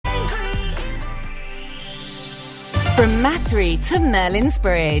From Mathry to Merlin's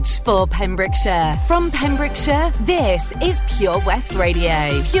Bridge for Pembrokeshire. From Pembrokeshire, this is Pure West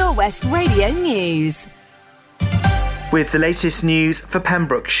Radio. Pure West Radio News. With the latest news for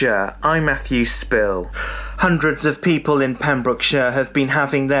Pembrokeshire, I'm Matthew Spill. Hundreds of people in Pembrokeshire have been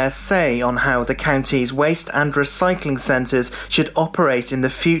having their say on how the county's waste and recycling centres should operate in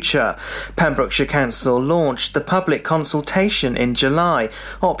the future. Pembrokeshire Council launched the public consultation in July.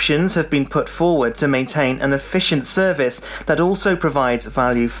 Options have been put forward to maintain an efficient service that also provides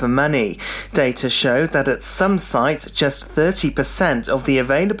value for money. Data showed that at some sites, just 30% of the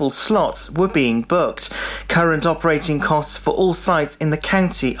available slots were being booked. Current operating costs for all sites in the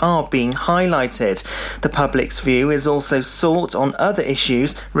county are being highlighted. The public's view is also sought on other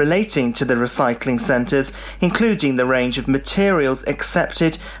issues relating to the recycling centres, including the range of materials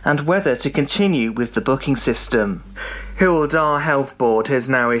accepted and whether to continue with the booking system. Hywel Dda Health Board has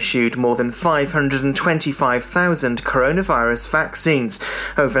now issued more than 525,000 coronavirus vaccines.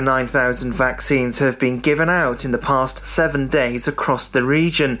 Over 9,000 vaccines have been given out in the past 7 days across the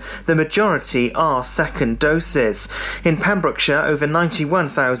region. The majority are second doses. In Pembrokeshire, over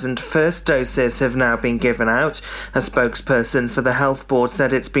 91,000 first doses have now been given out. A spokesperson for the Health Board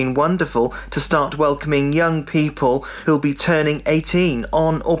said it's been wonderful to start welcoming young people who'll be turning 18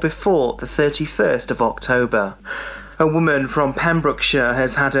 on or before the 31st of October. A woman from Pembrokeshire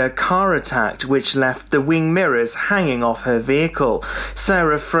has had her car attacked, which left the wing mirrors hanging off her vehicle.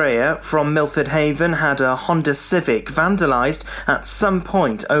 Sarah Freya from Milford Haven had a Honda Civic vandalised at some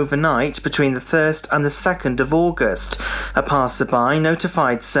point overnight between the 1st and the 2nd of August. A passerby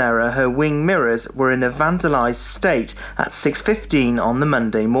notified Sarah her wing mirrors were in a vandalised state at 6:15 on the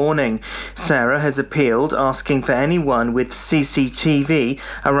Monday morning. Sarah has appealed, asking for anyone with CCTV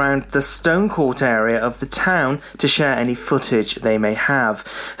around the Stonecourt area of the town to share any footage they may have.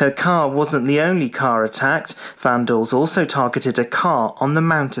 Her car wasn't the only car attacked. Vandals also targeted a car on the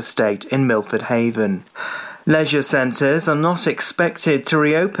Mount Estate in Milford Haven. Leisure centres are not expected to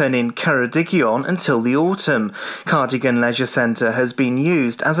reopen in Ceredigion until the autumn. Cardigan Leisure Centre has been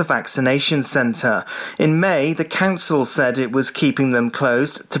used as a vaccination centre. In May, the council said it was keeping them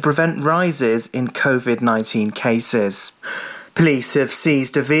closed to prevent rises in COVID-19 cases. Police have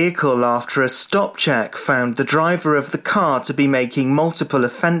seized a vehicle after a stop check found the driver of the car to be making multiple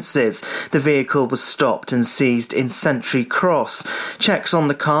offences. The vehicle was stopped and seized in Sentry Cross. Checks on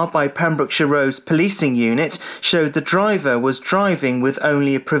the car by Pembrokeshire Roads Policing Unit showed the driver was driving with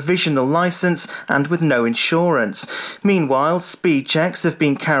only a provisional licence and with no insurance. Meanwhile, speed checks have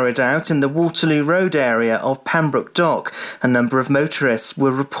been carried out in the Waterloo Road area of Pembroke Dock. A number of motorists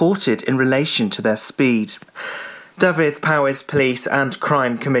were reported in relation to their speed. Dyfed Powys Police and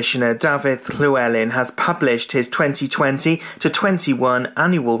Crime Commissioner Dafydd Llewellyn has published his 2020 to 21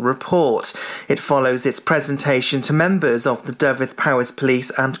 annual report. It follows its presentation to members of the Dyfed Powys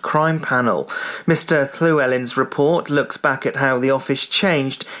Police and Crime Panel. Mr Llewellyn's report looks back at how the office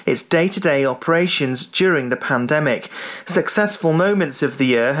changed its day-to-day operations during the pandemic. Successful moments of the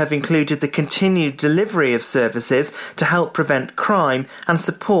year have included the continued delivery of services to help prevent crime and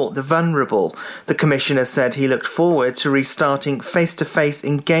support the vulnerable. The Commissioner said he looked forward to restarting face-to-face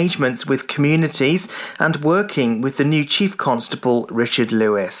engagements with communities and working with the new Chief Constable Richard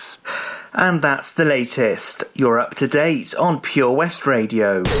Lewis. And that's the latest. You're up to date on Pure West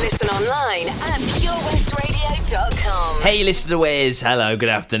Radio. Listen online at purewestradio.com. Hey, Lister Wiz. Hello, good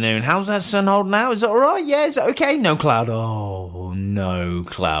afternoon. How's that sun holding out? Is it alright? Yeah, is it okay? No cloud. Oh, no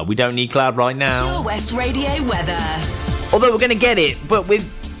cloud. We don't need cloud right now. Pure West Radio weather. Although we're going to get it, but with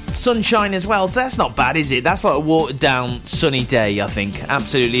sunshine as well, so that's not bad, is it? That's like a watered down sunny day, I think.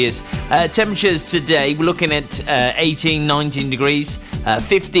 Absolutely is. Temperatures today, we're looking at 18, 19 degrees.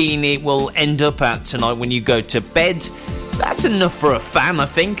 15 it will end up at tonight when you go to bed. That's enough for a fan, I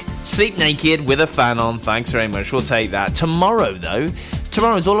think. Sleep naked with a fan on. Thanks very much. We'll take that. Tomorrow, though,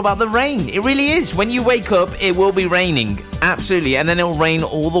 tomorrow's all about the rain. It really is. When you wake up, it will be raining. Absolutely. And then it'll rain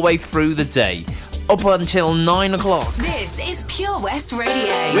all the way through the day. Up until 9 o'clock. This is Pure West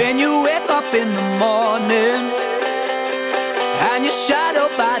Radio. When you wake up in the morning and you're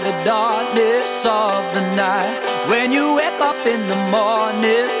shadowed by the darkness of the night. When you wake up in the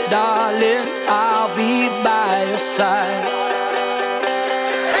morning, darling, I'll be by your side.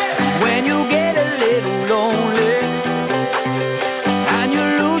 When you get a little lonely and you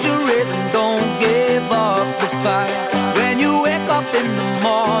lose your rhythm, don't give up the fight. When you wake up in the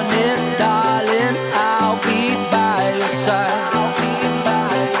morning, darling, I'll be by your side. I'll be by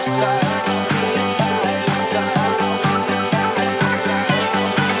your side.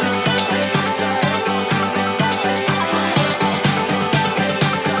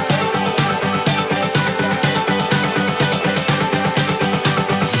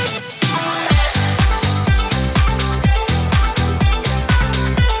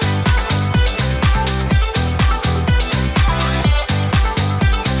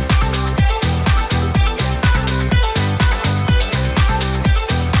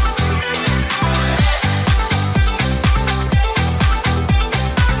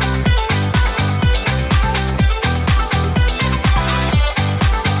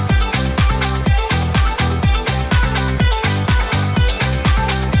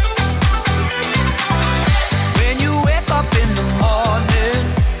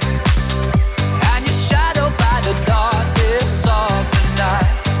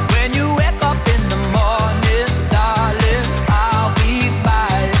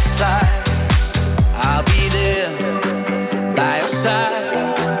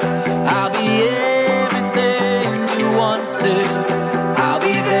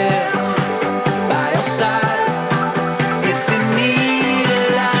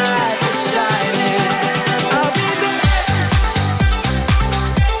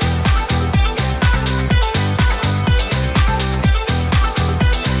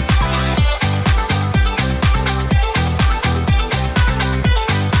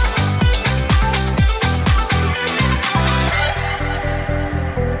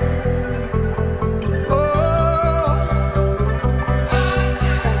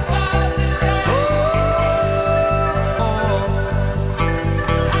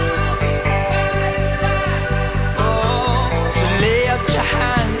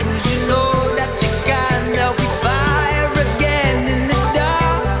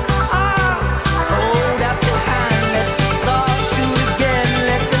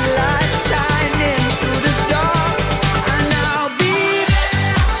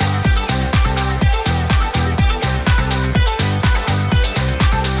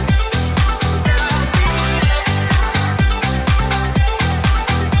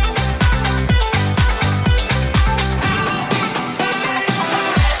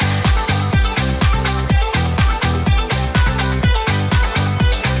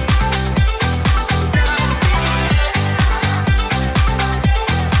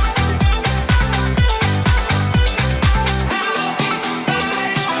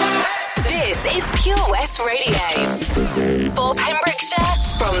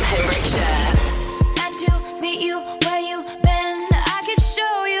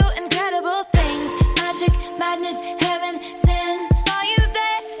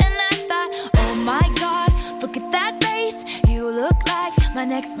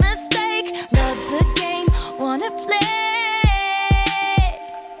 next mistake. Love's a game, wanna play.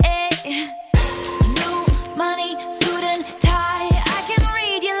 New money, suit and tie. I can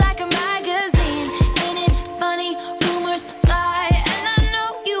read you like a magazine. Ain't it funny? Rumors fly, and I know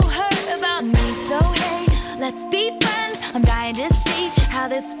you heard about me. So hey, let's be friends. I'm dying to see how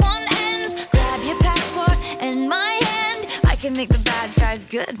this one ends. Grab your passport and my hand. I can make the bad guys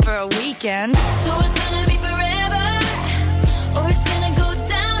good for a weekend. So it's gonna be forever, or it's gonna go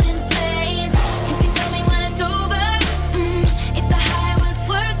down in flames. You can tell me when it's over, if the high was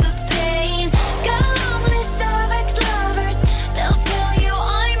worth the pain. Got a long list of ex-lovers, they'll tell you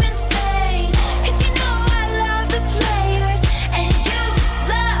I'm insane. Cause you know I love the players, and you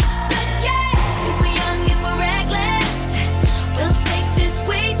love the game. Cause we're young and we're reckless, we'll take this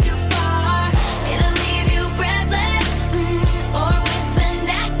way too far. It'll leave you breathless, or with a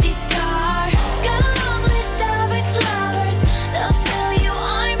nasty scar. Got a long list of ex-lovers, they'll tell you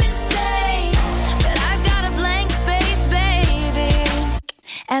I'm insane. But I got a blank space, baby,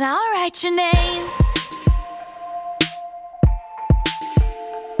 and I'll write your name.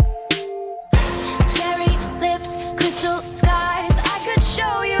 Cherry lips, crystal skies. I could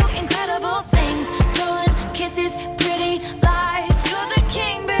show you incredible things. Stolen kisses, pretty lies. You're the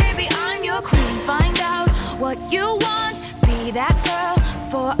king, baby, I'm your queen. Find out what you want, be that girl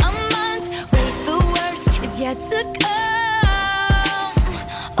for a month. Wait, the worst is yet to come.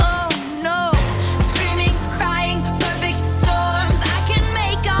 Oh no, screaming, crying, perfect storms. I can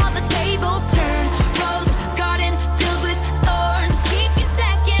make all the tables turn. Rose garden filled with thorns. Keep you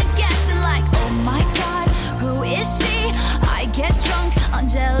second guessing like, oh my god, who is she? I get drunk on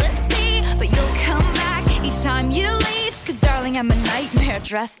jealousy, but you'll come back each time you leave. Cause darling, I'm a nightmare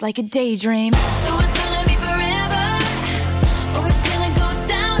dressed like a daydream. So it's gonna be forever, or it's gonna go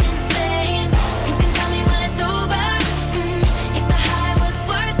down in flames. You can tell me when it's over, if the high was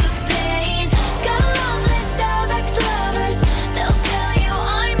worth the pain. Got a long list of ex-lovers, they'll tell you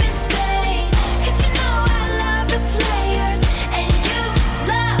I'm insane. Cause you know I love the players, and you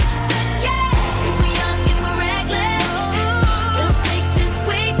love the game. Cause we're young and we're reckless, we'll take this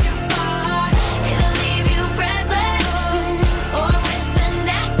way too far. It'll leave you breathless, or with a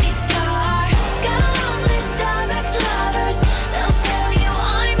nasty scar. Got a long list of ex-lovers, they'll tell you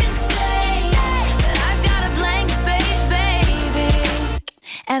I'm insane. But I've got a blank space, baby,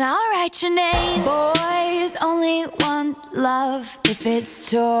 and I'll write your name. Boys only want love if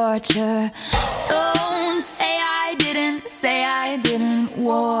it's torture. Don't say I didn't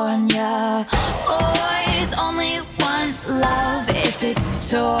warn ya. Boys only want love if it's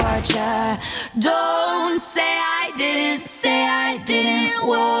torture. Don't say I didn't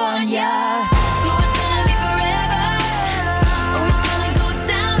warn ya. So it's gonna be forever, or it's gonna go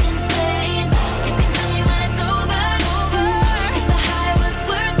down in flames. You can tell me when it's over, if the high was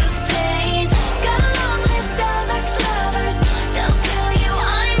worth the pain. Got a long list of ex-lovers, they'll tell you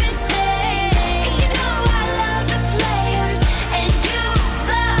I'm insane. Cause you know I love the players, and you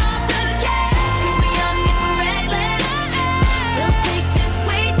love the game. Cause we're young and we're reckless, they'll take this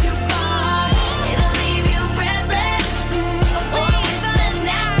way too far. It'll leave you breathless, or with a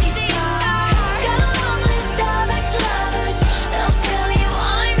nasty scar. Got a long list of ex-lovers, they'll tell you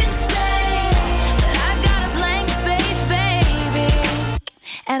I'm insane. But I've got a blank space, baby,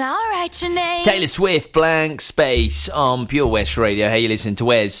 and I'll write your name. Taylor Swift, Blank Space on Pure West Radio. Hey, you listen to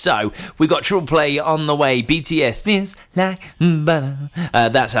Wes. So, we got Triple Play on the way. BTS, feels like butter.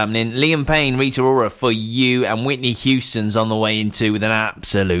 That's happening. Liam Payne, Rita Ora for you, and Whitney Houston's on the way into with an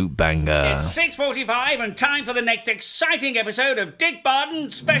absolute banger. It's 6:45 and time for the next exciting episode of Dick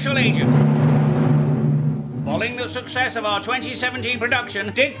Barton Special Agent. Following the success of our 2017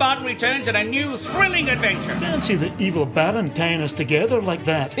 production, Dick Barton returns in a new thrilling adventure. Fancy the evil Baron tying us together like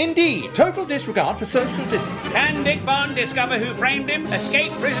that. Indeed, total disregard for social distancing. Can Dick Barton discover who framed him,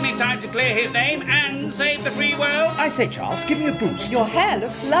 escape prison in time to clear his name, and save the free world? I say, Charles, give me a boost. Your hair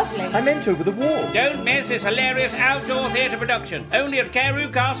looks lovely. I meant over the wall. Don't miss this hilarious outdoor theatre production, only at Carew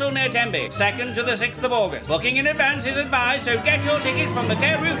Castle near Tenby, 2nd to the 6th of August. Booking in advance is advised, so get your tickets from the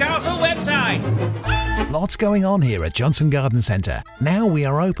Carew Castle website. Lots going on here at Johnson Garden Centre. Now we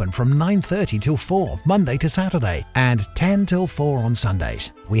are open from 9:30 till 4, Monday to Saturday, and 10 till 4 on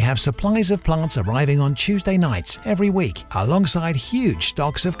Sundays. We have supplies of plants arriving on Tuesday nights every week, alongside huge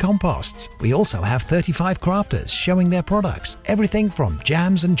stocks of composts. We also have 35 crafters showing their products, everything from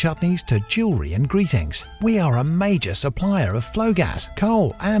jams and chutneys to jewellery and greetings. We are a major supplier of flow gas,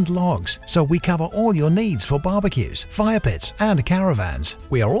 coal and logs, so we cover all your needs for barbecues, fire pits and caravans.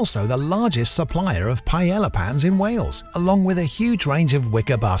 We are also the largest supplier of paella pans in Wales, along with a huge range of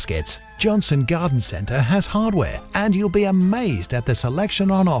wicker baskets. Johnson Garden Centre has hardware, and you'll be amazed at the selection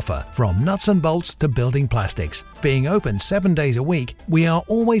on offer, from nuts and bolts to building plastics. Being open 7 days a week, we are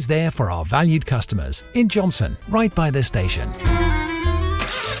always there for our valued customers. In Johnson, right by the station.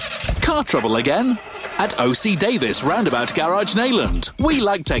 Car trouble again? At OC Davis Roundabout Garage Neyland, we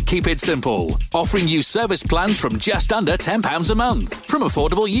like to keep it simple, offering you service plans from just under £10 a month, from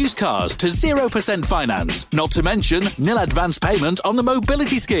affordable used cars to 0% finance, not to mention nil advance payment on the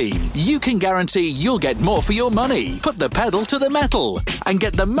mobility scheme. You can guarantee you'll get more for your money. Put the pedal to the metal and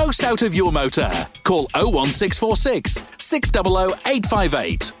get the most out of your motor. Call 01646 600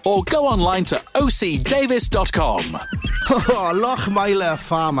 858 or go online to ocdavis.com. Oh, Lochmeyler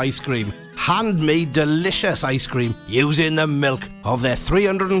Farm Ice Cream. Handmade delicious ice cream using the milk of their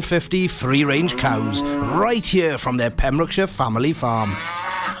 350 free-range cows right here from their Pembrokeshire family farm.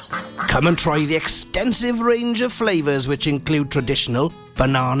 Come and try the extensive range of flavours which include traditional,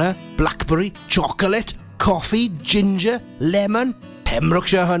 banana, blackberry, chocolate, coffee, ginger, lemon,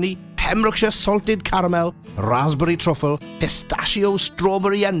 Pembrokeshire honey, Pembrokeshire salted caramel, raspberry truffle, pistachio,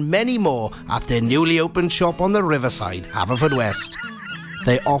 strawberry and many more at their newly opened shop on the Riverside, Haverfordwest.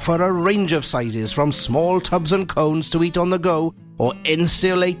 They offer a range of sizes from small tubs and cones to eat on the go or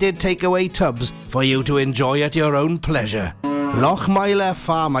insulated takeaway tubs for you to enjoy at your own pleasure. Lochmeyler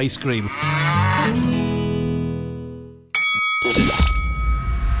Farm Ice Cream.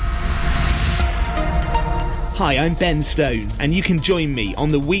 Hi, I'm Ben Stone, and you can join me on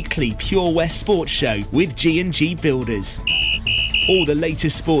the weekly Pure West Sports Show with G&G Builders. All the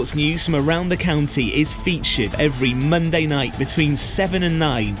latest sports news from around the county is featured every Monday night between 7 and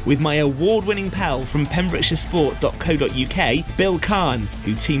 9 with my award-winning pal from PembrokeshireSport.co.uk, Bill Kahn,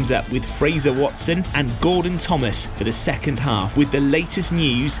 who teams up with Fraser Watson and Gordon Thomas for the second half with the latest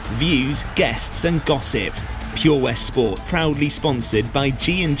news, views, guests and gossip. Pure West Sport, proudly sponsored by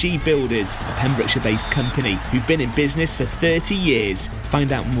G&G Builders, a Pembrokeshire-based company who've been in business for 30 years.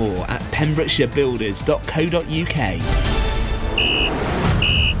 Find out more at PembrokeshireBuilders.co.uk.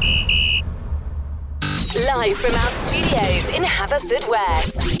 Live from our studios in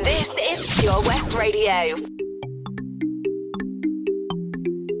Haverfordwest, this is Pure West Radio.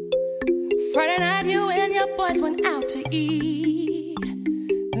 Friday night, you and your boys went out to eat.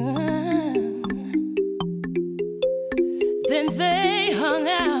 Then they hung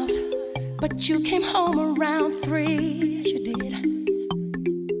out, but you came home around 3. Yes, you did.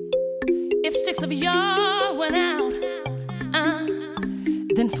 If 6 of y'all went out,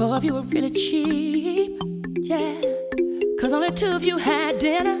 then 4 of you were really cheap. Yeah, 'cause only 2 of you had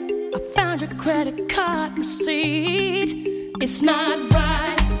dinner. I found your credit card receipt. It's not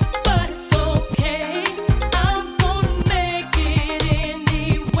right, but it's okay. I'm gonna make it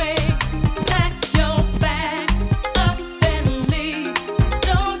anyway. Pack your bag up and leave.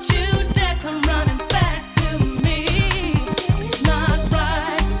 Don't you dare come running back to me. It's not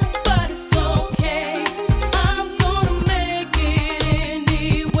right, but it's okay. I'm gonna make it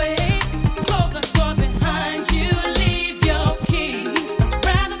anyway. Close the door behind you, leave your key. I'd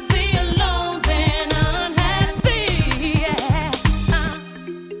rather be alone than unhappy. Yeah.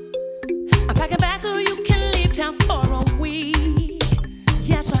 I'm packing back so you can leave town for a week.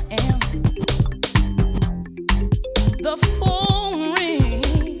 Yes, I am. The phone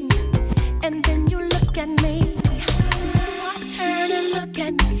rings, and then you look at me. I turn and look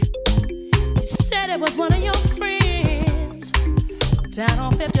at me. You said it was one of your friends down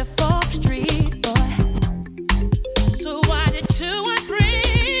on 54th Street, boy. So why did 2 and 3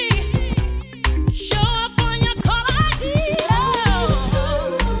 show up on your call ID?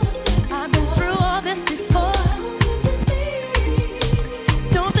 Oh, I've been through all this before.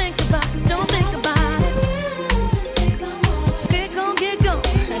 Don't think about it, don't think about it. Get gone, get gone.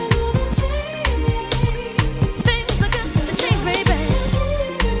 Things are good to change, baby.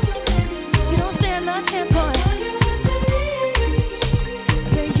 You don't stand no chance, boy. I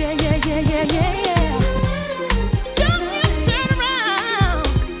say yeah.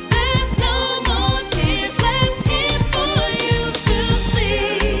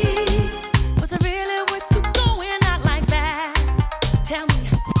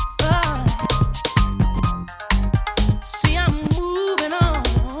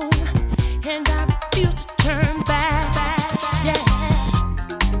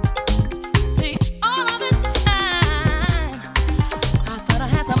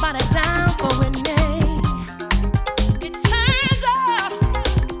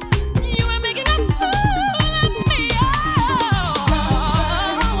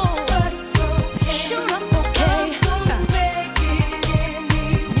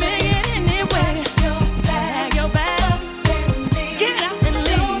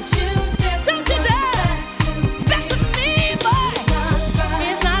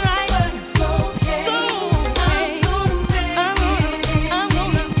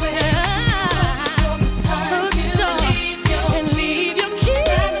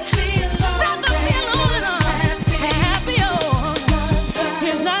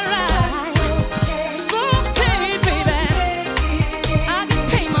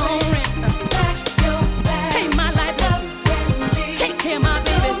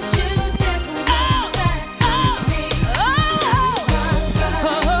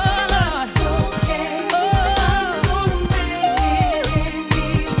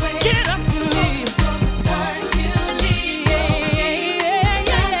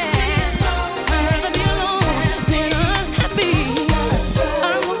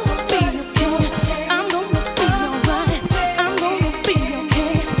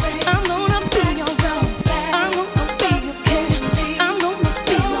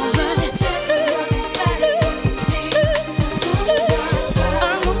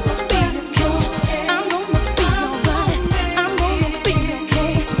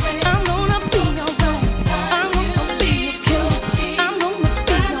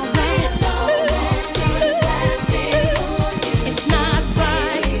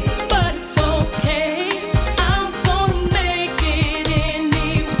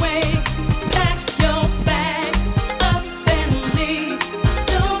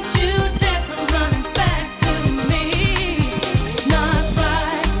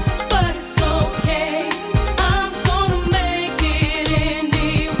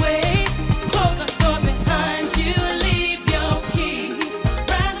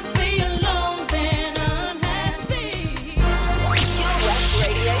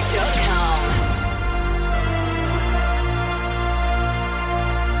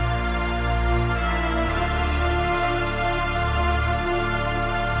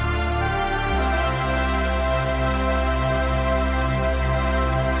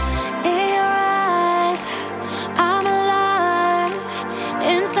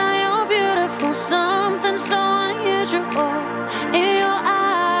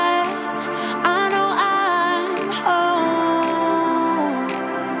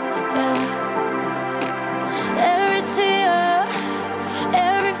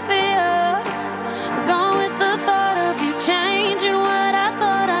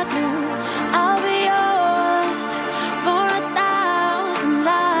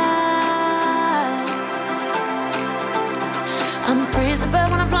 I'm free as a bird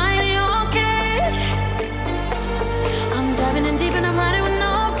when I'm flying in your cage. I'm diving in deep and I'm riding with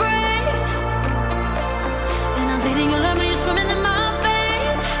no brakes. And I'm bleeding your love when you're swimming in my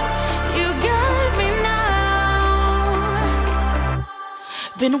veins. You got me now.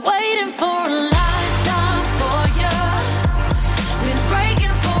 Been waiting for a lifetime for you. Been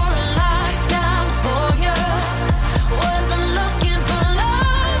breaking for a lifetime for you. Wasn't looking for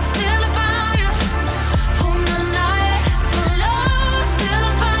love till I found you. Oh, no, not for love till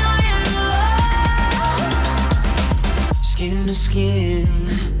I found you. Skin to skin,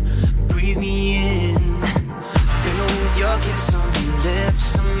 breathe me in. Fill with your kiss on your lips,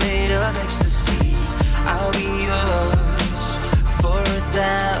 I'm made of ecstasy. I'll be yours for 1,000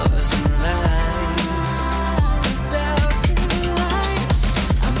 lives.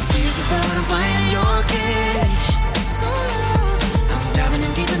 I'm tears about when I'm flying in your cage. I'm diving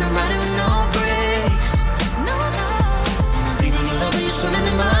in deep and I'm riding with no brakes. And I'm bleeding your love when you're swimming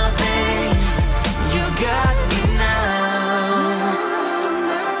in my veins. You've got me now.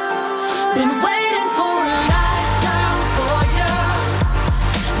 Been waiting for a lifetime for you.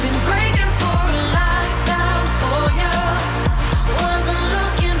 Been breaking for a lifetime for you. Wasn't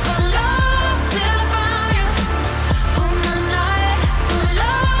looking for love till I found you. Oh, no, not for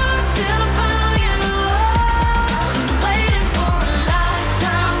love till I found you. Been waiting for a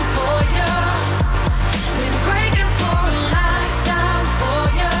lifetime for you. Been breaking for a lifetime for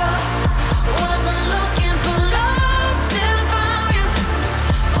you. Wasn't looking for love till I found you.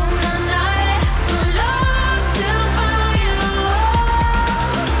 Oh, no, not for love till I found you.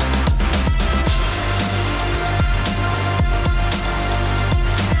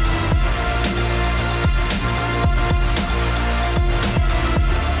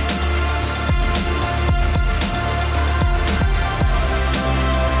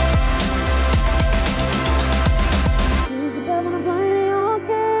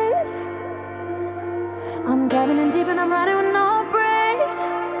 I'm diving in deep and I'm riding with no brakes.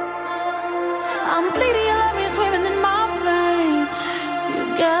 I'm bleeding your love, you're swimming in my veins. You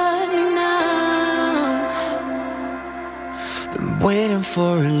got me now. Been waiting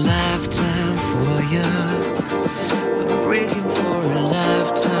for a lifetime for you. Been breaking for a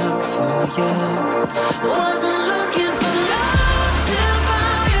lifetime for you. Wasn't looking for love till I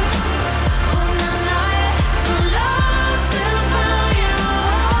found you. Oh, no, not for love till I found you.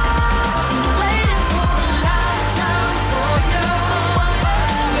 Been waiting for a lifetime for you.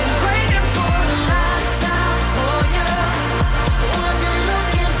 Been breaking for a lifetime for you. Wasn't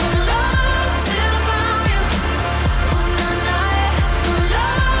looking for love till I found you. Oh, no,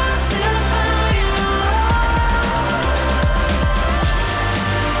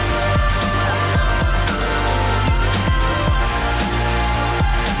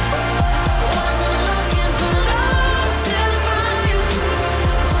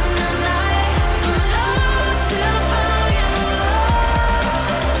 not for love till I found you.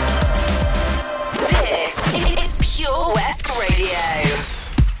 This is Pure West Radio.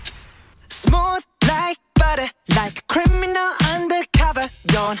 Smooth like butter, like a criminal undercover.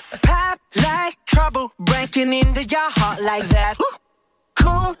 Don't pop like trouble, breaking into your heart like that.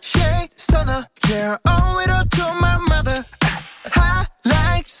 Cool shade stunner, yeah, owe it all to my mother. Hot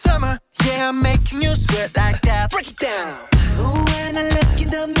like summer, yeah, I'm making you sweat like that. Break it down. Ooh, when I look in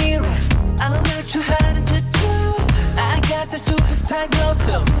the mirror, I'm not too hard to do. I got the superstar glow,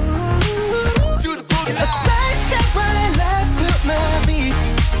 so ooh, do the boogie. A side step right left to my beat.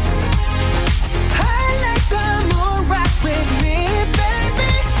 I like the moon rock with me,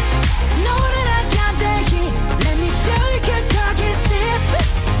 baby. Know that I got that heat. Let me show you 'cause talk is cheap.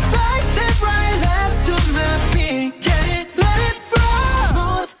 Side step right left to my beat. Get it, let it roll.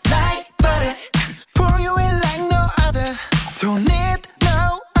 Smooth like butter, pour you in like no other. Don't need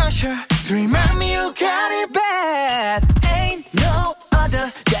no usher to remind me you got it bad. Ain't no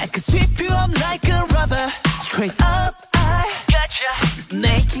other that could sweep you up like a rubber. Straight up, I gotcha,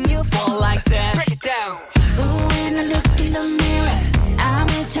 making you fall like that. Break it down. Ooh, when I look in the mirror, I'm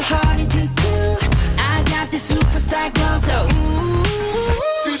at your heart into two. I got the superstar glow, so ooh,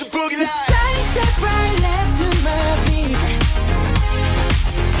 to the boogie line. Side step right left to my beat.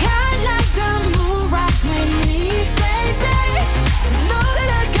 I like the moon rock with me, baby. Know that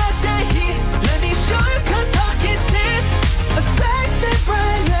I got that heat. Let me show you 'cause talk is cheap. A side step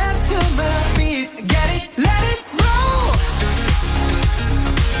right left to my beat. Get it, let it roll.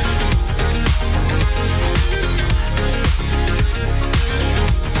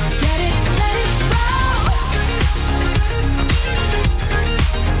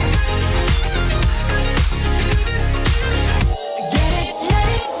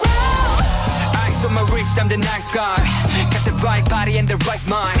 streets, I'm the nice guy. Got the right body and the right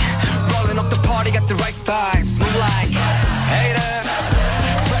mind. Rolling up the party, got the right vibes. Move like haters.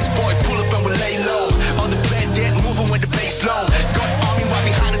 Fresh boy, pull up and we lay low. All the players get moving with the bass low. Got the army right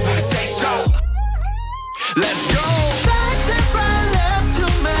behind us when we say so. Let's go. Side step right left to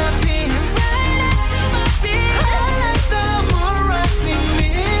my beat. I like the moon rocking me,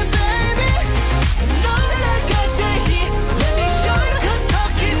 baby. Know that I got the heat. Let me show you 'cause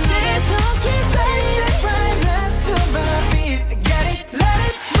talk is cheap. Side step right left to my beat. Get it, let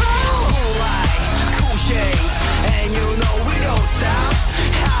it roll. Cool light, cool shade, and you know we don't stop.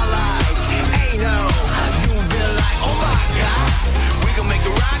 Highlight, ain't no, you been like, oh my God. We gon' make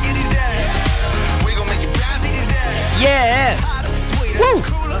the rocket his head. We gon' make it bounce in his head. Yeah. Woo.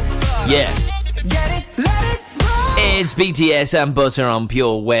 Yeah. It's BTS and Butter on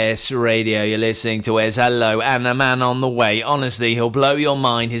Pure West Radio. You're listening to Wes. Hello, and a man on the way. Honestly, he'll blow your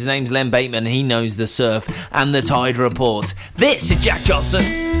mind. His name's Len Bateman. He knows the surf and the tide reports. This is Jack Johnson.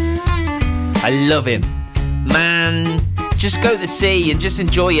 I love him. Man, just go to the sea and just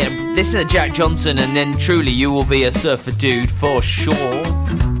enjoy it. Listen to Jack Johnson and then truly you will be a surfer dude for sure.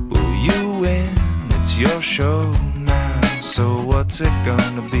 Will you win? It's your show now. So what's it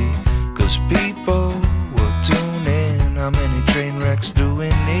gonna be? 'Cause people will tune in. How many train wrecks do we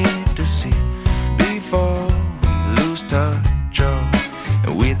need to see before we lose touch? Oh,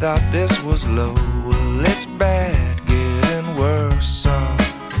 and we thought this was low. Well, it's bad, getting worse. So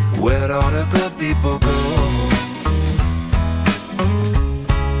where'd all the good people go?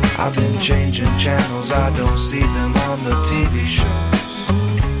 I've been changing channels, I don't see them on the TV shows.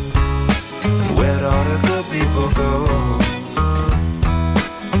 And where'd all the good people go?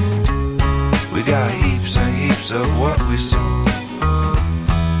 We got heaps and heaps of what we sold.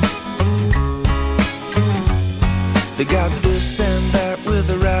 They got this and that with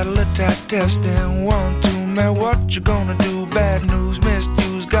a rattle attack testing 1, 2, man, what you gonna do? Bad news,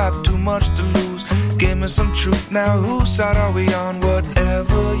 misused, got too much to lose. Give me some truth now, whose side are we on?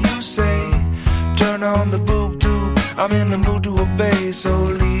 Whatever you say, turn on the boob tube. I'm in the mood to obey, so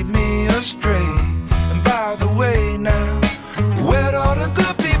lead me astray. And by the way now, where'd all the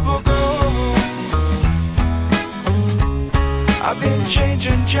good people go? I've been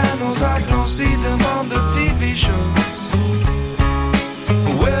changing channels, I don't see them on the TV shows.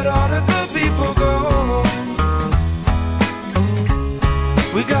 Where'd all the good people go?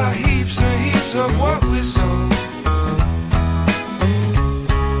 We got heaps and heaps of what we sold.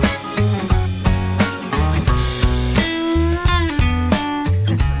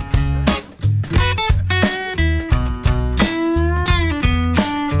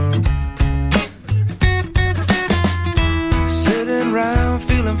 Sitting around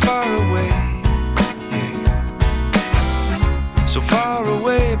feeling far away, yeah. So far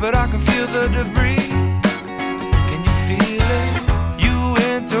away, but I can feel the debris. Can you feel it? You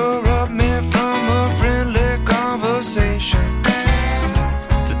interrupt me from a friendly conversation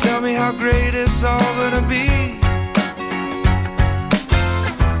to tell me how great it's all gonna be.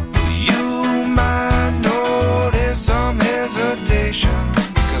 You might notice some hesitation,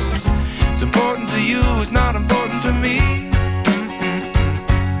 because it's important to you, it's not important to me.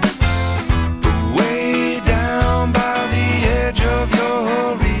 But way down by the edge of your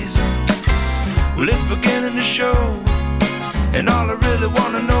horizon, well, it's beginning to show. And all I really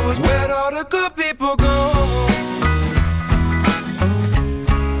wanna know is where'd all the good people go?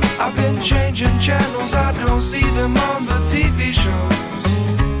 I've been changing channels, I don't see them on the TV shows.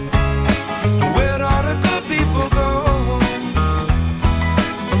 Where'd all the good people go?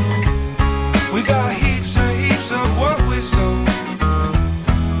 We got heaps and heaps of what we sold.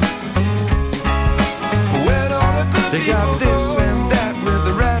 Where'd all the good people go? They got this and that with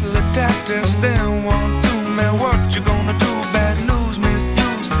a rattle attack test. Then 1, 2, man, what you gonna do? Bad news,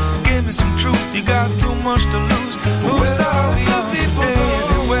 misuse. Give me some truth, you got too much to lose. Who's all the good people go?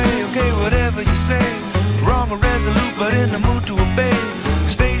 Anyway, okay, whatever you say. Wrong or resolute, but in the mood to obey.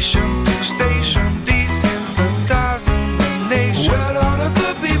 Station to station, desensitizing the nation. Where'd all the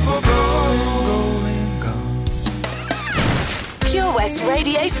good people go? Pure West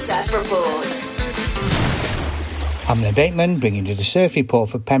Radio Surf Report. I'm Len Bateman, bringing you the surf report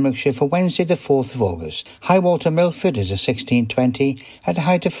for Pembrokeshire for Wednesday the 4th of August. High water Milford is a 1620 at a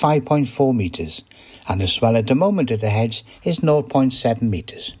height of 5.4 metres. And the swell at the moment at the heads is 0.7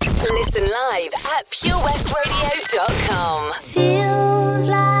 metres. Listen live at purewestradio.com. Feels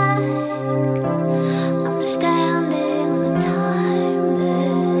like I'm standing on the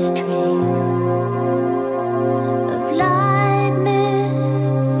timeless stream of light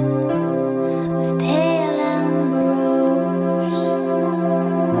mists of pale ambrose.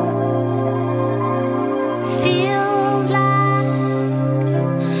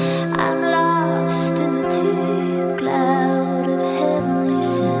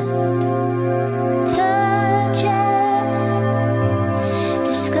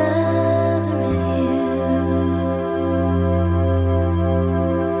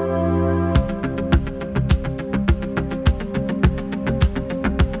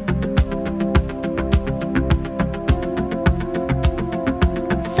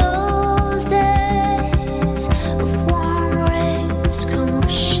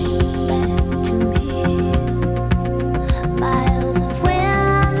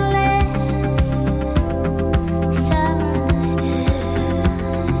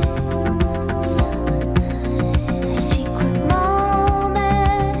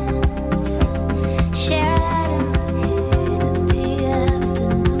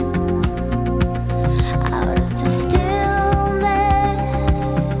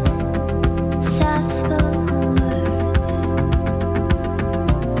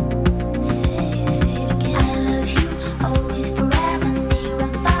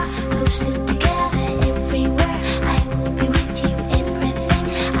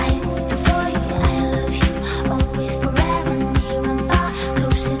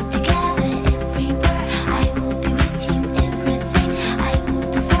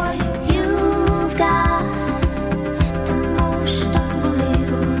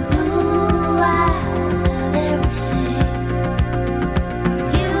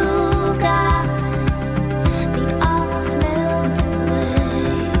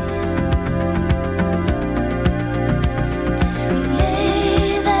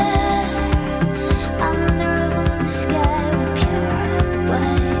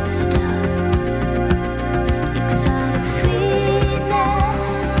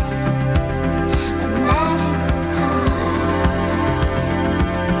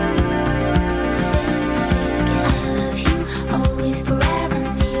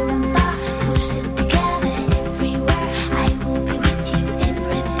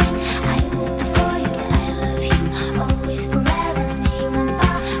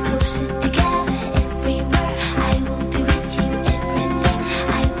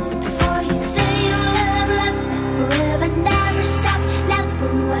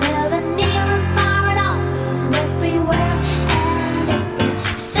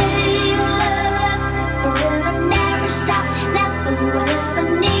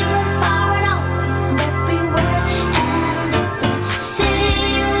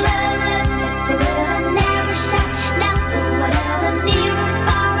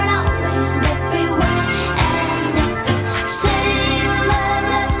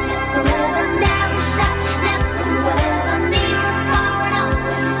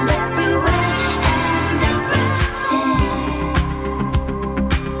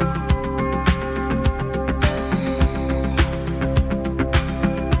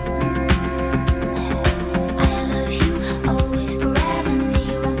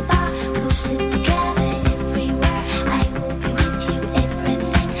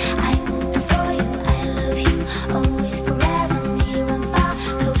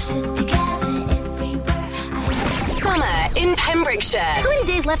 Pembrokeshire. How many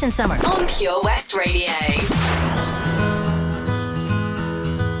days left in summer? On Pure West Radio.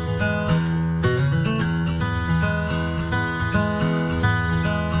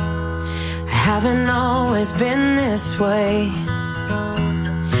 Haven't always been this way.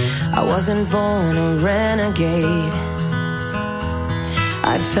 I wasn't born a renegade.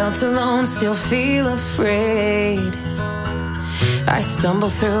 I felt alone, still feel afraid. I stumble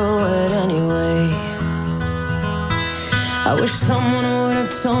through it anyway. I wish someone would have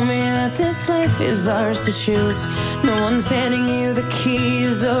told me that this life is ours to choose. No one's handing you the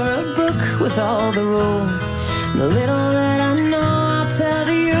keys or a book with all the rules. The little that I know I'll tell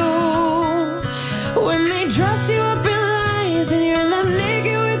you. When they dress you up in lies and you're left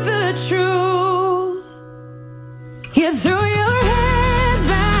naked with the truth, you throw your head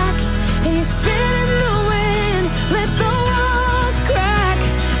back and you spin in the wind. Let the walls crack,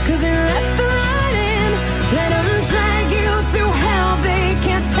 'cause it lets the light in. Let them drag you through hell. They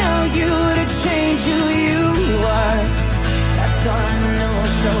can't tell you to change who you are. That's all I know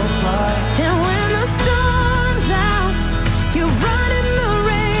so far. And when the storm's out, you run in the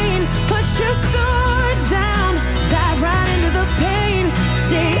rain. Put your sword down, dive right into the pain.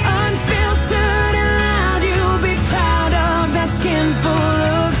 Stay unfiltered and loud. You'll be proud of that skin full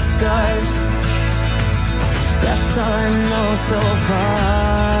of scars. That's all I know so far.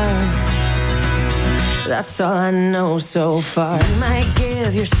 That's all I know so far. So you might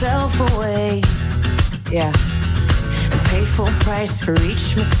give yourself away, yeah, and pay full price for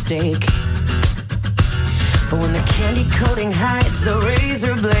each mistake. But when the candy coating hides the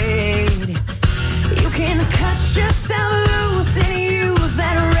razor blade, you can cut yourself loose and use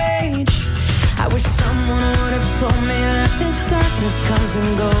that rage. I wish someone would have told me that this darkness comes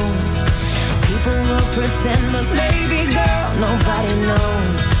and goes. People will pretend, but baby girl, nobody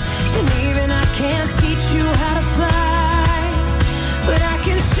knows. And even I can't teach you how to fly, but I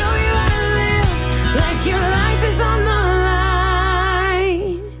can show you how to live like your life is on the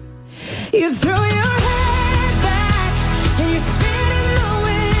line. You throw your head back and you spin in the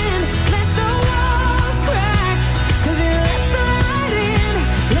wind. Let the walls crack, 'cause it lets the light in.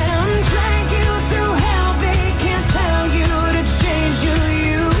 Let them drag you through hell. They can't tell you to change who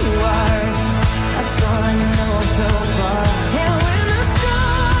you are. That's all I know so far. And when the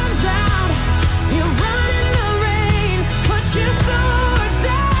storm's out, you run in the rain. Put your sword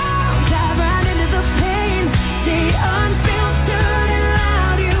down, dive right into the pain. Stay unfiltered and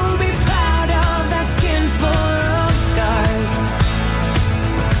loud. You'll be proud of that skin full of scars.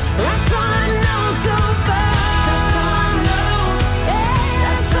 That's all I know so far. That's all I know. Hey,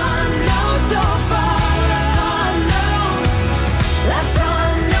 that's all I know so far. That's all I know. That's all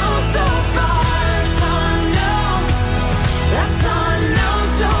I know so far. That's all I know. That's all I know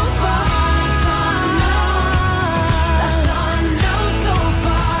so far. That's all I know. That's all I know so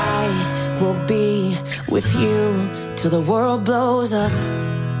far. I will be with you till the world blows up.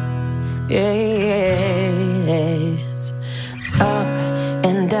 Yes. Up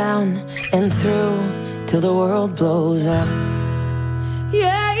and down and through till the world blows up.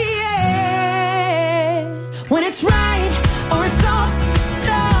 Yeah, yeah. When it's right or it's off,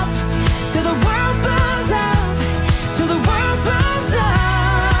 up till the world blows up, till the world blows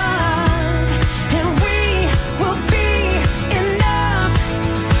up, and we will be enough.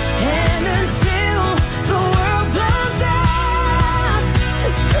 And until the world blows up,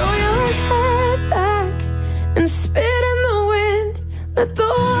 just throw your head back and spit in the wind. Let the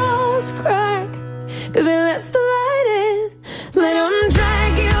walls crack, 'cause it lets the light in. Let them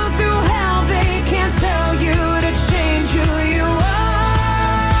drag you through hell. They can't tell you to change who you are.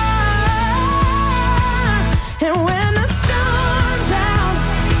 And when the storm's out,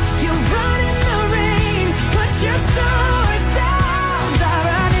 you run in the rain. Put your sword down, dive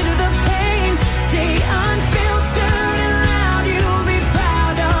right into the pain. Stay unfiltered and loud. You'll be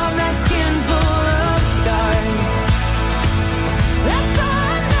proud of that skin full of scars. That's all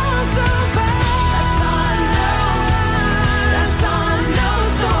I know so far. That's all I know. That's all I know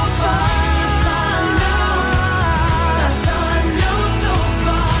so far. That's all I know. That's all I know so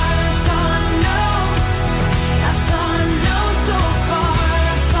far. That's all I know. That's all I know so far.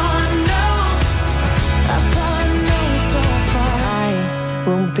 That's all I know. That's all I know so far. I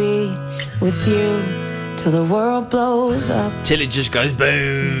will be with you till the world blows up. Till it just goes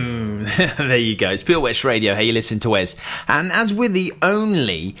boom. There you go. It's Pure West Radio. Hey, you listen to Wes. And as we're the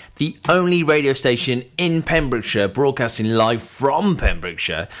only radio station in Pembrokeshire broadcasting live from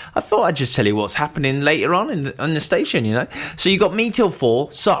Pembrokeshire, I thought I'd just tell you what's happening later on in the station, you know. So you got me till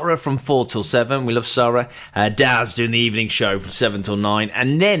 4, Sarah from 4 till 7. We love Sarah. Daz doing the evening show from 7 till 9.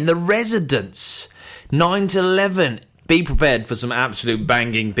 And then the residents, 9 till 11. be prepared for some absolute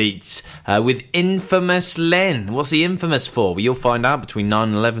banging beats with Infamous Len. What's he infamous for? Well, you'll find out between 9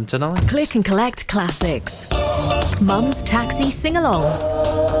 and 11 tonight. Click and collect classics. Mum's taxi sing-alongs.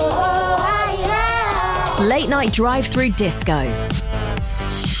 Late night drive-through disco.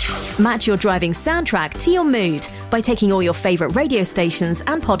 Match your driving soundtrack to your mood by taking all your favourite radio stations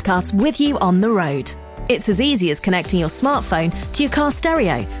and podcasts with you on the road. It's as easy as connecting your smartphone to your car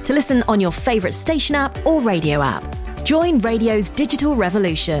stereo to listen on your favourite station app or radio app. Join radio's digital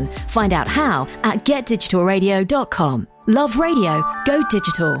revolution. Find out how at getdigitalradio.com. Love radio, go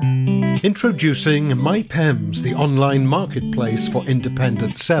digital. Introducing MyPems, the online marketplace for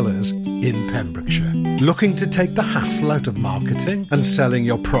independent sellers in Pembrokeshire. Looking to take the hassle out of marketing and selling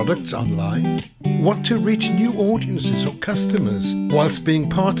your products online? Want to reach new audiences or customers whilst being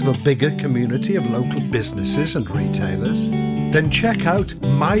part of a bigger community of local businesses and retailers? Then check out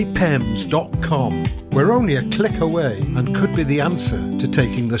mypems.com. We're only a click away and could be the answer to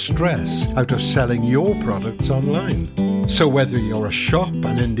taking the stress out of selling your products online. So whether you're a shop,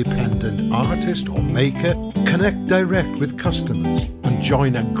 an independent artist or maker, connect direct with customers and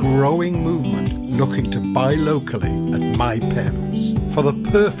join a growing movement looking to buy locally at MyPems. For the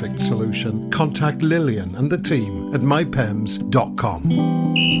perfect solution, contact Lillian and the team at mypems.com.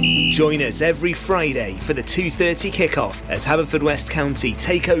 Join us every Friday for the 2:30 kickoff as Haverfordwest County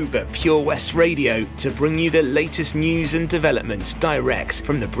take over Pure West Radio to bring you the latest news and developments direct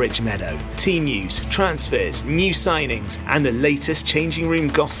from the Bridge Meadow. Team news, transfers, new signings and the latest changing room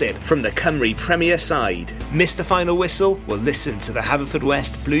gossip from the Cymru Premier side. Miss the final whistle? Well, listen to the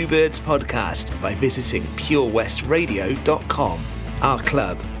Haverfordwest Bluebirds podcast by visiting purewestradio.com. Our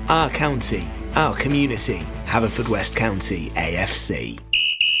club, our county, our community. Haverfordwest County AFC.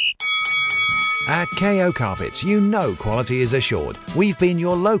 At KO Carpets, you know quality is assured. We've been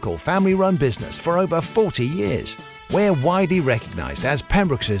your local family-run business for over 40 years. We're widely recognised as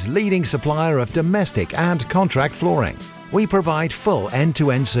Pembrokeshire's leading supplier of domestic and contract flooring. We provide full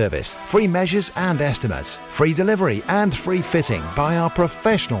end-to-end service, free measures and estimates, free delivery and free fitting by our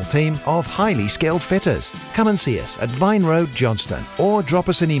professional team of highly skilled fitters. Come and see us at Vine Road, Johnston, or drop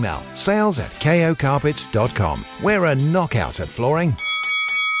us an email, sales@kocarpets.com. We're a knockout at flooring.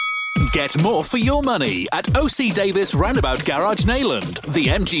 Get more for your money at OC Davis Roundabout Garage Neyland, the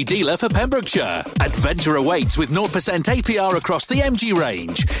MG dealer for Pembrokeshire. Adventure awaits with 0% APR across the MG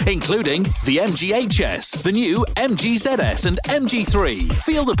range, including the MG HS, the new MG ZS and MG3.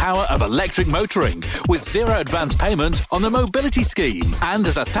 Feel the power of electric motoring with zero advance payment on the mobility scheme. And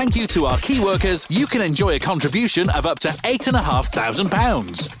as a thank you to our key workers, you can enjoy a contribution of up to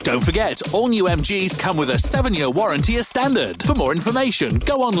 £8,500. Don't forget, all new MGs come with a 7-year warranty as standard. For more information,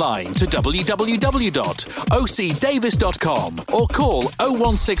 go online to www.ocdavis.com or call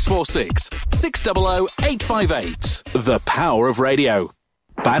 01646 600 858. The power of radio.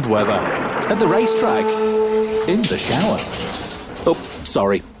 Bad weather. At the racetrack. In the shower. Oh,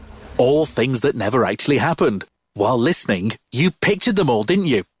 sorry. All things that never actually happened. While listening, you pictured them all, didn't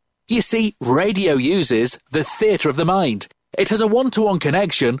you? You see, radio uses the theatre of the mind. It has a one-to-one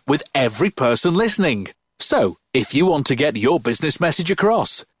connection with every person listening. So, if you want to get your business message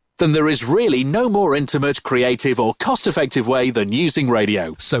across, then there is really no more intimate, creative or cost-effective way than using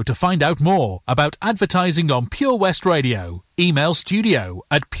radio. So to find out more about advertising on Pure West Radio, email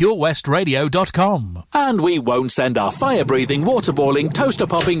studio@purewestradio.com. And we won't send our fire-breathing, water-boiling,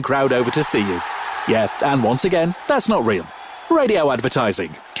 toaster-popping crowd over to see you. Yeah, and once again, that's not real. Radio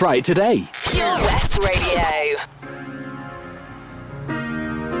advertising. Try it today. Pure West Radio.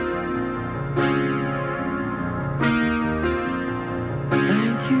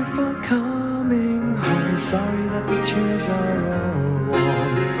 Coming home, sorry that the chairs are all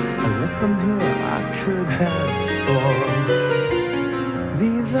warm. I left them here, I could have sworn.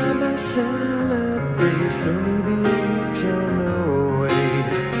 These are my salad days, slowly being eaten away.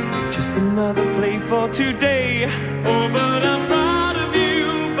 Just another play for today. Oh, but I'm proud of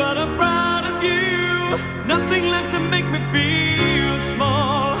you, but I'm proud of you. Nothing left to make me feel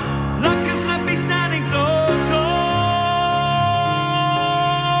small. Luck has left me standing so tall.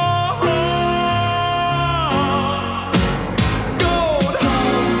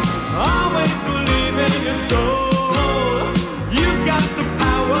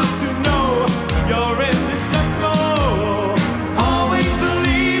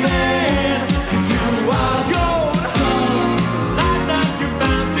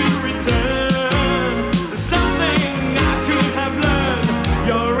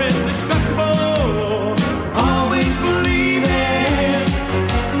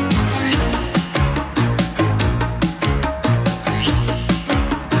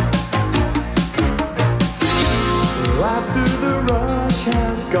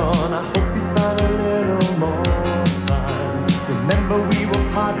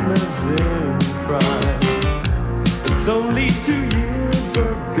 partners in crime. It's only 2 years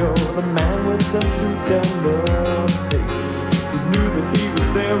ago, the man with the suit and the face, he knew that he was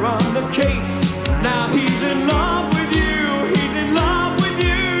there on the case. Now he's in love with you, he's in love with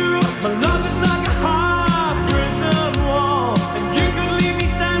you. My love is like a high prison wall, and you could leave me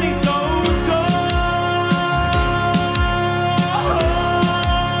standing so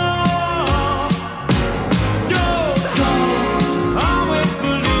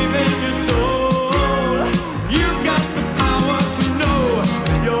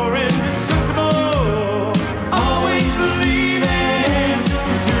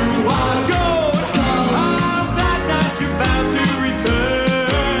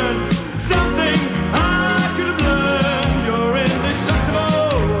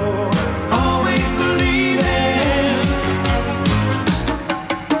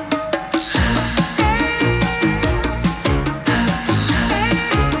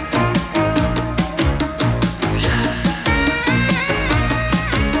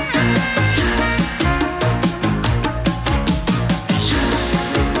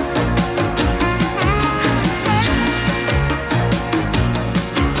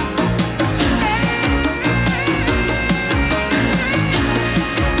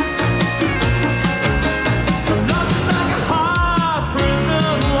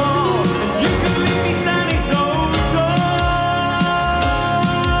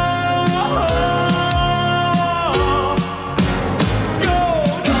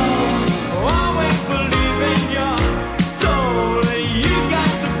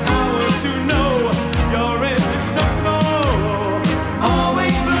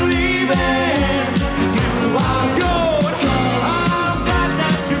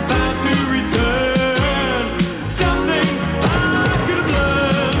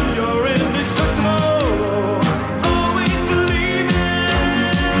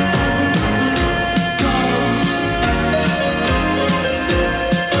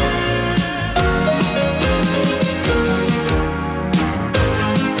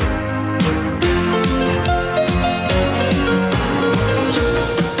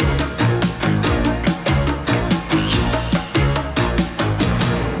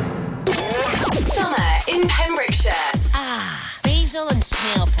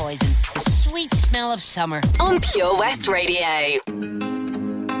of summer on Pure West Radio.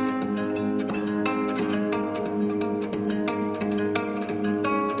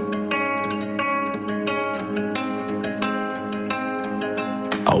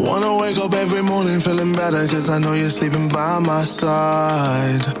 I wanna wake up every morning feeling better, cause I know you're sleeping by my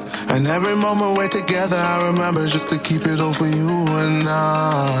side. And every moment we're together I remember just to keep it all for you and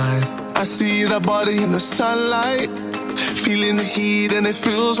I see that body in the sunlight, feeling the heat and it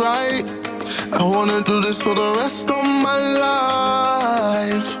feels right. I wanna do this for the rest of my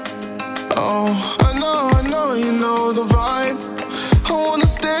life. Oh, I know, you know the vibe. I wanna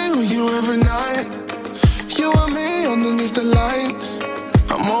stay with you every night. You and me underneath the lights.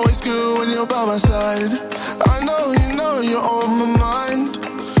 I'm always good when you're by my side. I know, you know you're on my mind.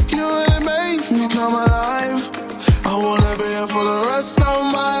 You really make me come alive. I wanna be here for the rest of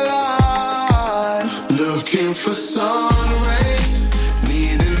my life. Looking for sun rays,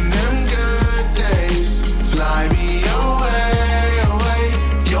 needing them good days. Fly me away, away,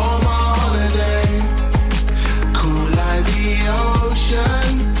 you're my holiday. Cool like the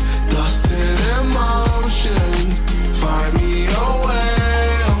ocean, lost in emotion. Find me away,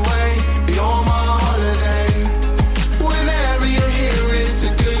 away, you're my holiday. Whenever you're here it's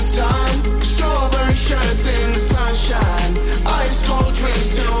a good time. Strawberry shirts in the sunshine, ice cold drinks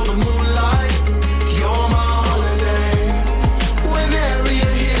till the moonlight. You're my holiday. Whenever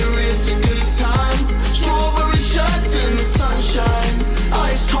you're here it's a good time. Strawberry shirts in the sunshine,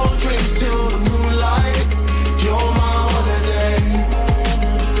 ice cold drinks till the moonlight. You're my holiday.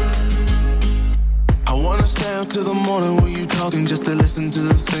 I wanna stay up till the morning with you talking, just to listen to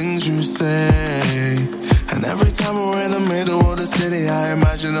the things you say. And every time we're in the middle of the city I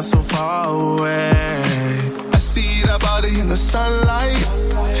imagine us so far away. I see that body in the sunlight,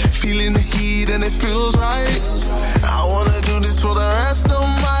 feeling the heat and it feels right. I wanna do this for the rest of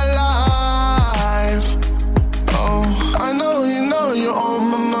my life. Oh, I know, you know you're on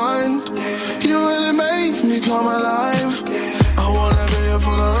my mind. You really make me come alive. I wanna be here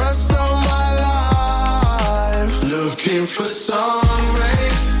for the rest of my life. Looking for sun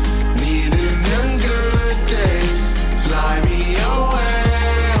rays, needing them good days. Fly me away,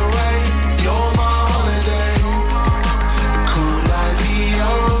 away, you're my holiday. Cool like the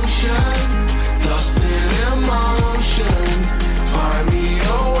ocean, lost in emotion. Find me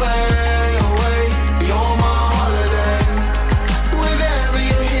away, away, you're my holiday. Whenever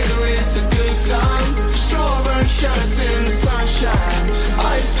you're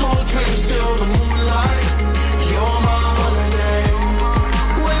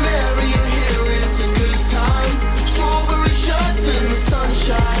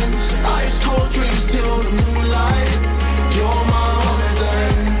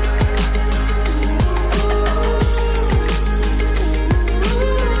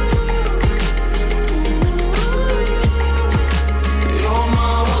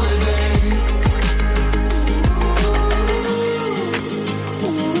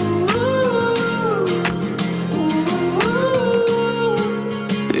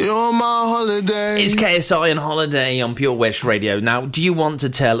KSI on holiday on Pure West Radio. Now, do you want to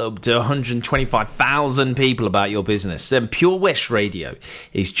tell up to 125,000 people about your business? Then Pure West Radio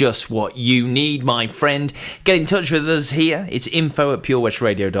is just what you need, my friend. Get in touch with us here. It's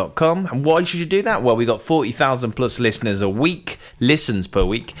info@purewestradio.com. And why should you do that? Well, we got 40,000 plus listeners listens per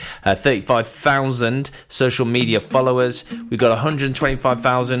week, 35,000 social media followers. We've got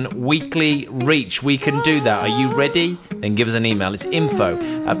 125,000 weekly reach. We can do that. Are you ready? Then give us an email. It's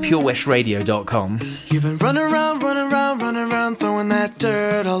info@purewestradio.com. You've been running around, throwing that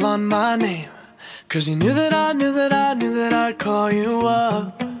dirt all on my name. 'Cause you knew that I'd call you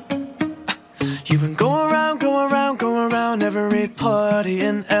up. You've been going around every party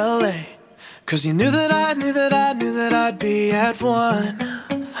in LA. 'Cause you knew that I'd be at one.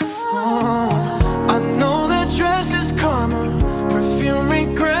 Oh, I know that dress is karma, perfume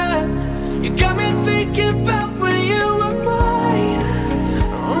regret. You got me thinking about when you were mine.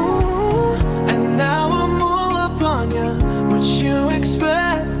 Oh, and now I'm all up on you. What you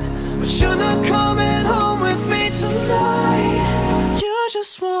expect? But you're not coming home with me tonight. You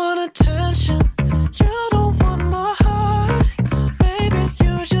just want attention. You don't want my heart. Maybe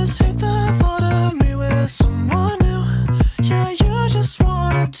you just hate the thought of me with someone new. Yeah, you just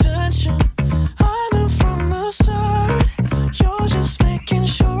want attention. I knew from the start. You're just making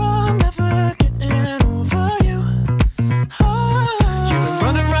sure I'm never getting over you. Oh. You've been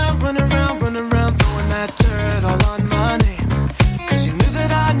running around, throwing that dirt all on my name. 'Cause you knew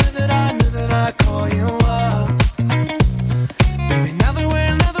that I'd call you up. Baby, now that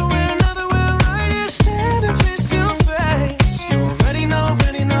we're right here standing face to face, you already know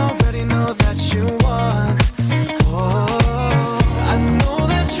that you won. Oh, I know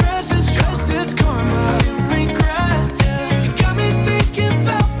that dress is karma, you regret. You got me thinking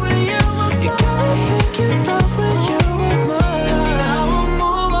about when you were mine. Now I'm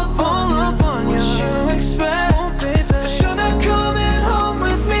all up on you. What you expect? Oh, baby, but you're not coming home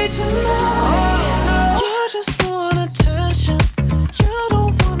with me tonight. You just want attention. You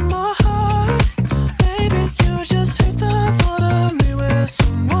don't want my heart. Maybe you just hate the thought of me with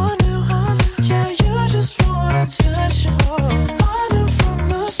someone new. Yeah, you just want attention. I knew from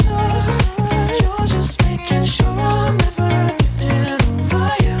the start. You're just making sure I'm never getting over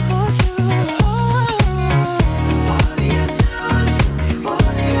you. What are you doing to me? What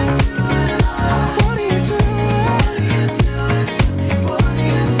are you doing? What are you doing to me? What are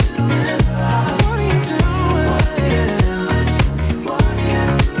you doing? What are you doing? What are you doing to me? What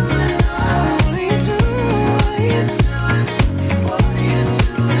are you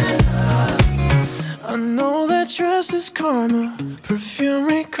doing? I know that dress is karma, perfume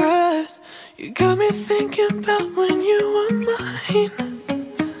regret. You got me thinking about when you were mine.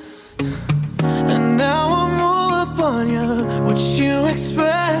 And now I'm all up on you. What you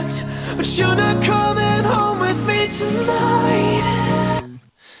expect? But you're not coming home with me tonight.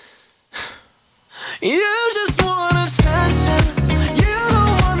 You just want attention. You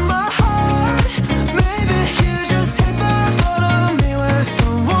don't want my heart. Maybe you just hate the thought of me with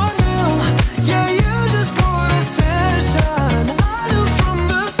someone new. Yeah, you just want attention. I knew from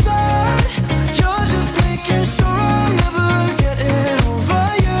the start. You're just making sure I'm never getting over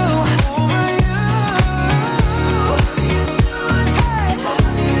you. What are you doing? Hey, what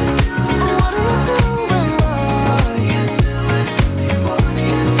are you doing? What are you doing? What are you doing to me? What are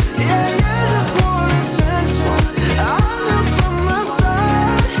you doing? Yeah, you just want attention. I knew from the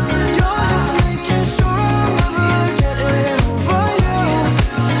start. You're just making sure I'm never getting over you.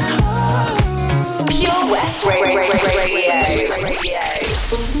 Pure West Radio.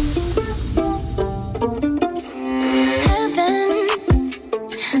 Heaven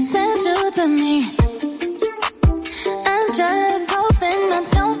sent you to me. I'm just hoping I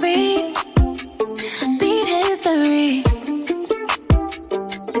don't repeat history.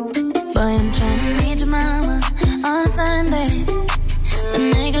 Boy, I'm trying to meet your mama on a Sunday. The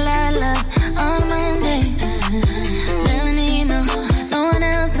nigga I love on a Monday. Never need no one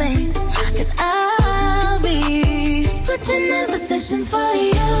else, babe. 'Cause I'll be switching up positions for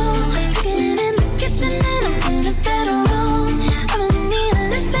you. Getting in the kitchen and I'm in a better room. I don't need a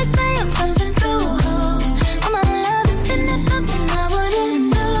lift, they say I'm pumping through holes. All my love infinite, nothing I wouldn't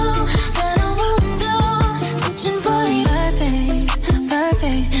do, that I won't do. Switching for you,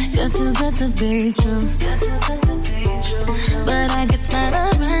 perfect, good to be true. But I get tired of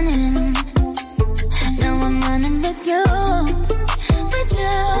running. Now I'm running with you.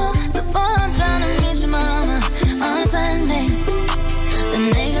 So boy, I'm trying to meet your mama on Sunday. The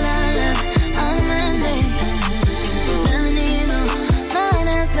nigga I love on Monday. Never need no one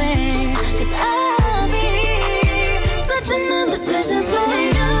else, babe. 'Cause I'll be switching up positions for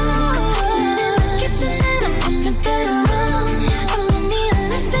you. In the kitchen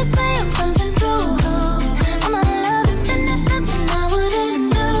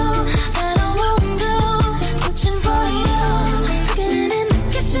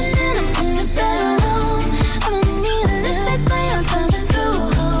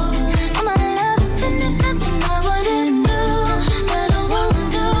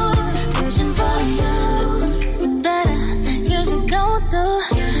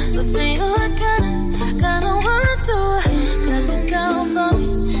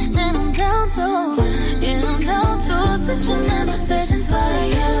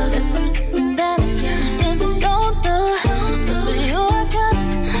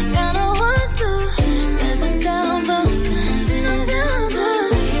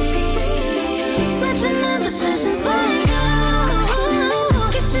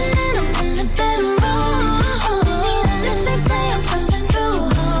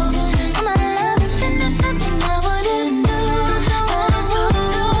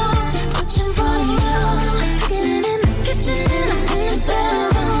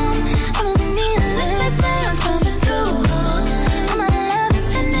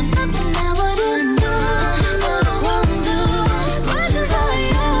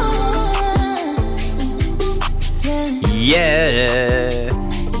Yeah.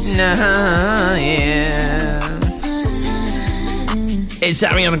 Nah, yeah. It's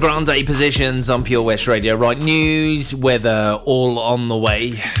Ariana Grande Positions on Pure West Radio. Right, news, weather, all on the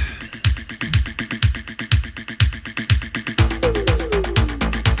way.